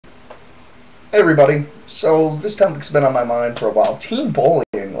Hey everybody, so this topic's been on my mind for a while. Teen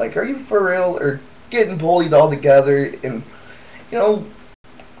bullying, like, are you for real? Or getting bullied all together and, you know,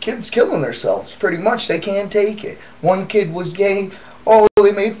 kids killing themselves, pretty much. They can't take it. One kid was gay, oh,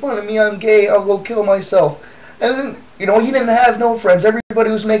 they made fun of me, I'm gay, I'll go kill myself. And then, he didn't have no friends, everybody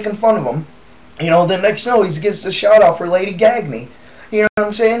was making fun of him. The next he gets the shout out for Lady Gagney. You know what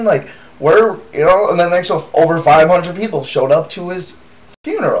I'm saying? Like, and then next over 500 people showed up to his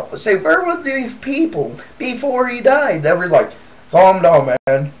funeral. Say, where were these people before he died? They were like, calm down,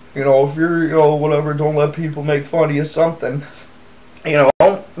 man. If you're, whatever, don't let people make fun of you, something.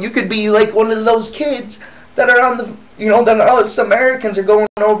 You could be like one of those kids that are on the, that us Americans are going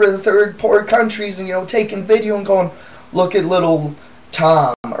over to the third poor countries and, taking video and going, look at little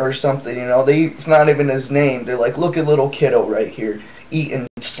Tom or something, it's not even his name. They're like, look at little kiddo right here, eating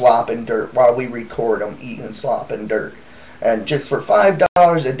slop and dirt while we record him eating slop and dirt. And just for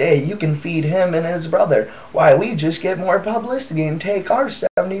 $5 a day, you can feed him and his brother. Why, we just get more publicity and take our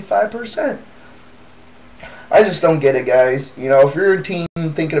 75%. I just don't get it, guys. If you're a teen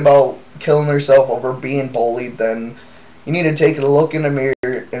thinking about killing yourself over being bullied, then you need to take a look in the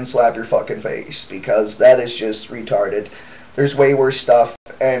mirror and slap your fucking face, because that is just retarded. There's way worse stuff.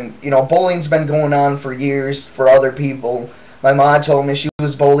 And, bullying's been going on for years for other people. My mom told me she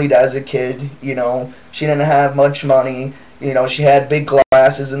was bullied as a kid. She didn't have much money. She had big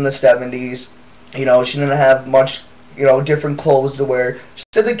glasses in the 70s. She didn't have much, different clothes to wear. She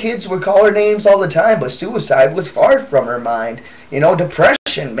said the kids would call her names all the time, but suicide was far from her mind.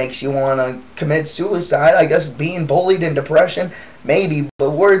 Depression makes you want to commit suicide. I guess being bullied and depression, maybe,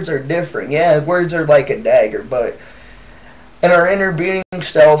 but words are different. Yeah, words are like a dagger, but in our inner being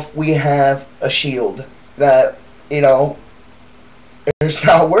self, we have a shield that, it's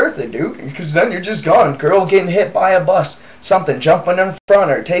not worth it, dude, because then you're just gone. Girl getting hit by a bus, something jumping in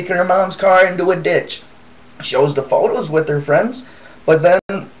front of her, taking her mom's car into a ditch. Shows the photos with her friends, but then,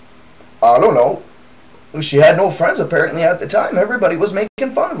 I don't know, she had no friends apparently at the time. Everybody was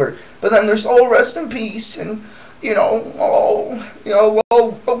making fun of her. But then there's, oh, rest in peace, and, we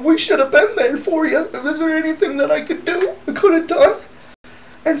should have been there for you. Is there anything that I could do? I could have done?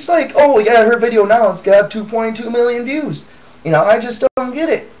 And it's like, oh, yeah, her video now has got 2.2 million views. I just don't get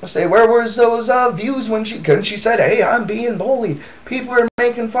it. I say, where was those views when she said, hey, I'm being bullied. People are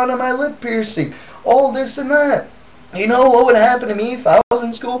making fun of my lip piercing. All this and that. What would happen to me if I was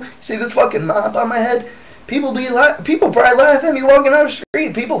in school? See this fucking mop on my head? People probably laugh at me walking down the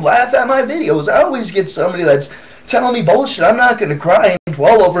street. People laugh at my videos. I always get somebody that's telling me bullshit. I'm not going to cry and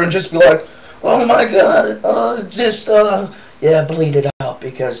dwell over and just be like, oh my god, yeah, bleed it out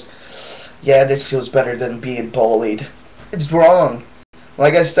because, yeah, this feels better than being bullied. It's wrong.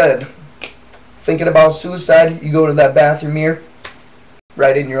 Like I said, thinking about suicide, you go to that bathroom mirror,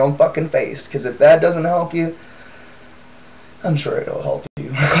 right in your own fucking face. Because if that doesn't help you, I'm sure it'll help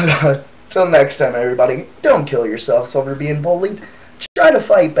you. Till next time, everybody, don't kill yourselves over being bullied. Try to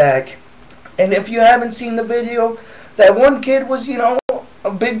fight back. And if you haven't seen the video, that one kid was,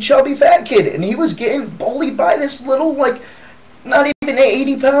 a big chubby fat kid. And he was getting bullied by this little, like, not even an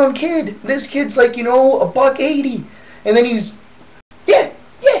 80-pound kid. This kid's like, $180. And then he's, yeah,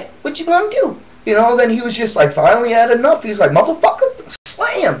 what you gonna do? Then he was just like, finally had enough. He's like, motherfucker,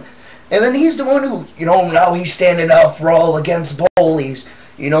 slam. And then he's the one who, now he's standing up for all against bullies,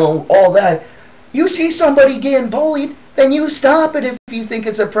 all that. You see somebody getting bullied, then you stop it if you think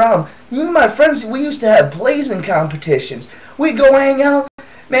it's a problem. Me and my friends, we used to have blazing competitions. We'd go hang out.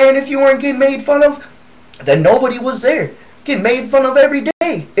 Man, if you weren't getting made fun of, then nobody was there. Getting made fun of every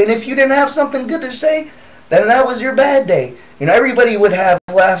day. And if you didn't have something good to say, then that was your bad day. Everybody would have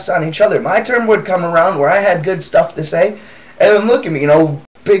laughs on each other. My turn would come around where I had good stuff to say. And then look at me,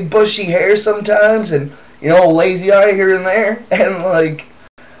 big bushy hair sometimes and, lazy eye here and there. And like,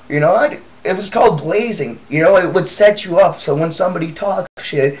 it was called blazing. It would set you up so when somebody talked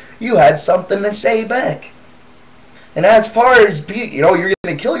shit, you had something to say back. And as far as, you're going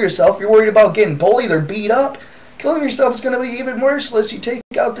to kill yourself, you're worried about getting bullied or beat up. Killing yourself is going to be even worse unless you take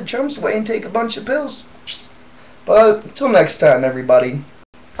out the chumps away and take a bunch of pills. But until next time, everybody,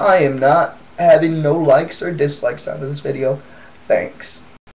 I am not having no likes or dislikes on this video. Thanks.